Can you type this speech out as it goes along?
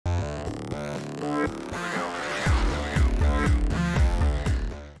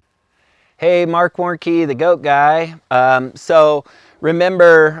Hey, Marc Warnke, the Goat Guy. So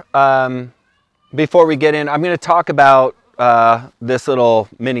remember, before we get in, I'm going to talk about this little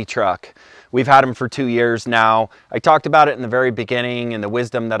mini truck. We've had them for 2 years now. I talked about it in the very beginning and the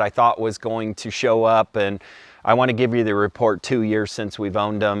wisdom that I thought was going to show up, and I want to give you the report 2 years since we've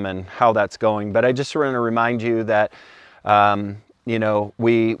owned them and how that's going. But I just want to remind you that you know,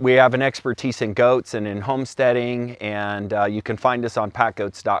 we have an expertise in goats and in homesteading, and you can find us on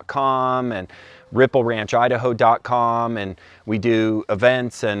PackGoats.com and RippleRanchIdaho.com, and we do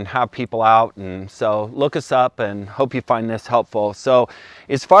events and have people out, and so look us up and hope you find this helpful. So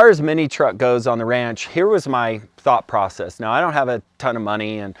as far as mini truck goes on the ranch, here was my thought process. Now, I don't have a ton of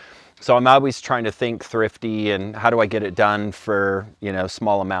money, and so I'm always trying to think thrifty and how do I get it done for, you know,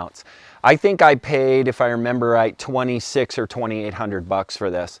 small amounts. I think I paid, if I remember right, $2,600 or $2,800 for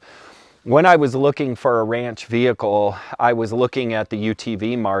this. When I was looking for a ranch vehicle, I was looking at the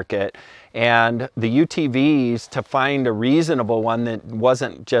UTV market, and the UTVs, to find a reasonable one that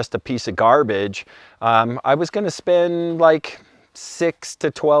wasn't just a piece of garbage, I was going to spend like 6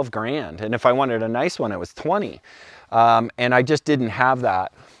 to 12 grand. And if I wanted a nice one, it was 20. And I just didn't have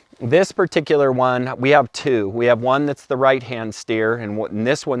that. This particular one, we have two. We have one that's the right-hand steer, and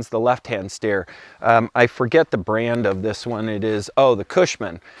this one's the left-hand steer. I forget the brand of this one. It is, oh, the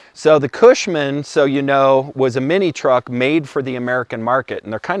Cushman. So the Cushman, so you know, was a mini truck made for the American market,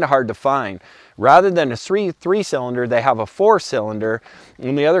 and they're kind of hard to find. Rather than a three-cylinder, they have a 4-cylinder.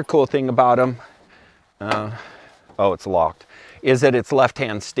 And the other cool thing about them, oh, it's locked, is that it's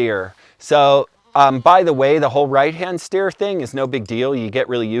left-hand steer. So by the way, the whole right-hand steer thing is no big deal. You get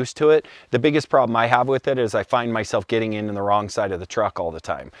really used to it. The biggest problem I have with it is I find myself getting in the wrong side of the truck all the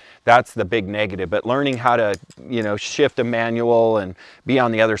time. That's the big negative. But learning how to, you know, shift a manual and be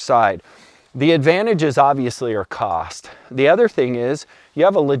on the other side. The advantages obviously are cost. The other thing is you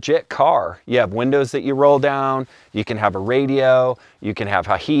have a legit car. You have windows that you roll down, you can have a radio, you can have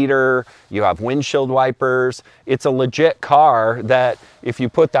a heater, you have windshield wipers. It's a legit car that if you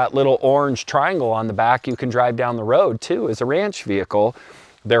put that little orange triangle on the back, you can drive down the road too as a ranch vehicle.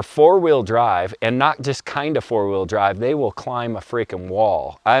 They're 4-wheel drive, and not just kind of 4-wheel drive, they will climb a freaking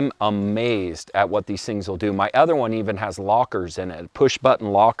wall. I'm amazed at what these things will do. My other one even has lockers in it, push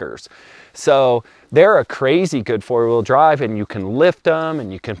button lockers. So they're a crazy good 4-wheel drive, and you can lift them,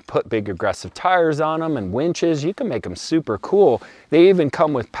 and you can put big aggressive tires on them and winches. You can make them super cool. They even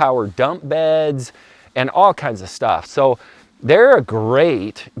come with power dump beds and all kinds of stuff. So they're a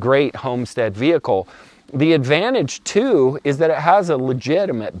great, great homestead vehicle. The advantage too is that it has a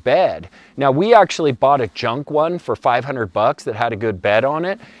legitimate bed. Now, we actually bought a junk one for $500 that had a good bed on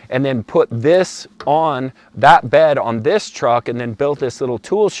it, and then put this on that bed on this truck, and then built this little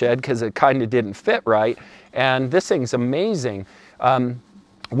tool shed because it kind of didn't fit right. And this thing's amazing.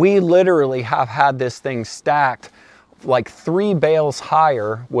 We literally have had this thing stacked like 3 bales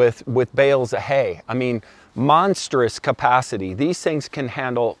higher with bales of hay. I mean, monstrous capacity. These things can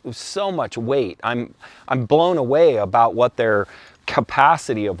handle so much weight. I'm blown away about what their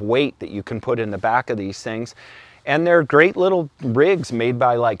capacity of weight that you can put in the back of these things. And they're great little rigs made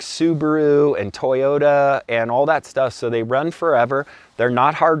by like Subaru and Toyota and all that stuff. So they run forever. They're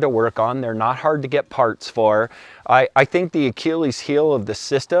not hard to work on. They're not hard to get parts for. I think the Achilles heel of the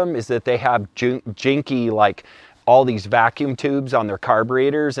system is that they have jinky, like all these vacuum tubes on their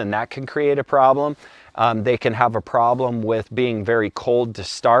carburetors, and that can create a problem. They can have a problem with being very cold to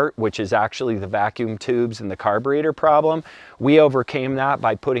start, which is actually the vacuum tubes and the carburetor problem. We overcame that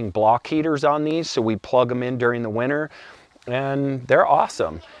by putting block heaters on these, so we plug them in during the winter, and they're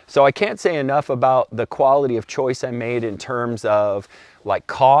awesome. So I can't say enough about the quality of choice I made in terms of like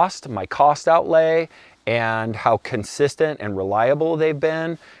cost, my cost outlay, and how consistent and reliable they've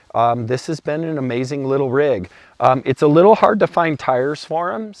been. This has been an amazing little rig. It's a little hard to find tires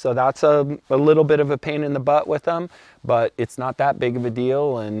for them, so that's a little bit of a pain in the butt with them, but it's not that big of a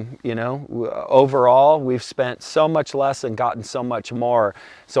deal. And you know, overall we've spent so much less and gotten so much more.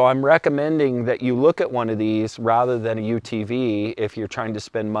 So I'm recommending that you look at one of these rather than a UTV if you're trying to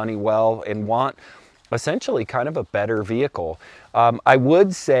spend money well and want essentially kind of a better vehicle. I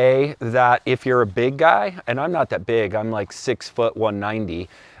would say that if you're a big guy, and I'm not that big, I'm like 6 foot 190,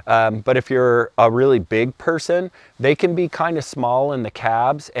 but if you're a really big person, they can be kind of small in the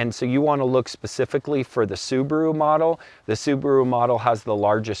cabs, and so you want to look specifically for the Subaru model. The Subaru model has the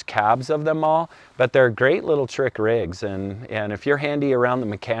largest cabs of them all, but they're great little trick rigs, and if you're handy around the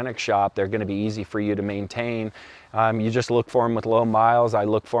mechanic shop, they're going to be easy for you to maintain. You just look for them with low miles. I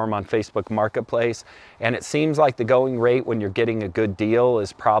look for them on Facebook Marketplace, and it seems like the going rate when you're getting a good deal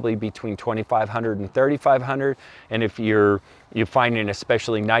is probably between $2,500 and $3,500. And if you're finding an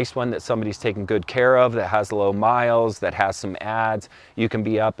especially nice one that somebody's taking good care of, that has low miles, that has some ads, you can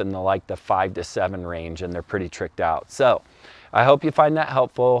be up in the 5 to 7 range, and they're pretty tricked out. So I hope you find that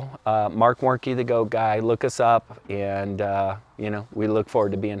helpful. Marc Warnke, the Goat Guy. Look us up, and we look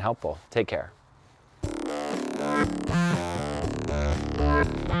forward to being helpful. Take care.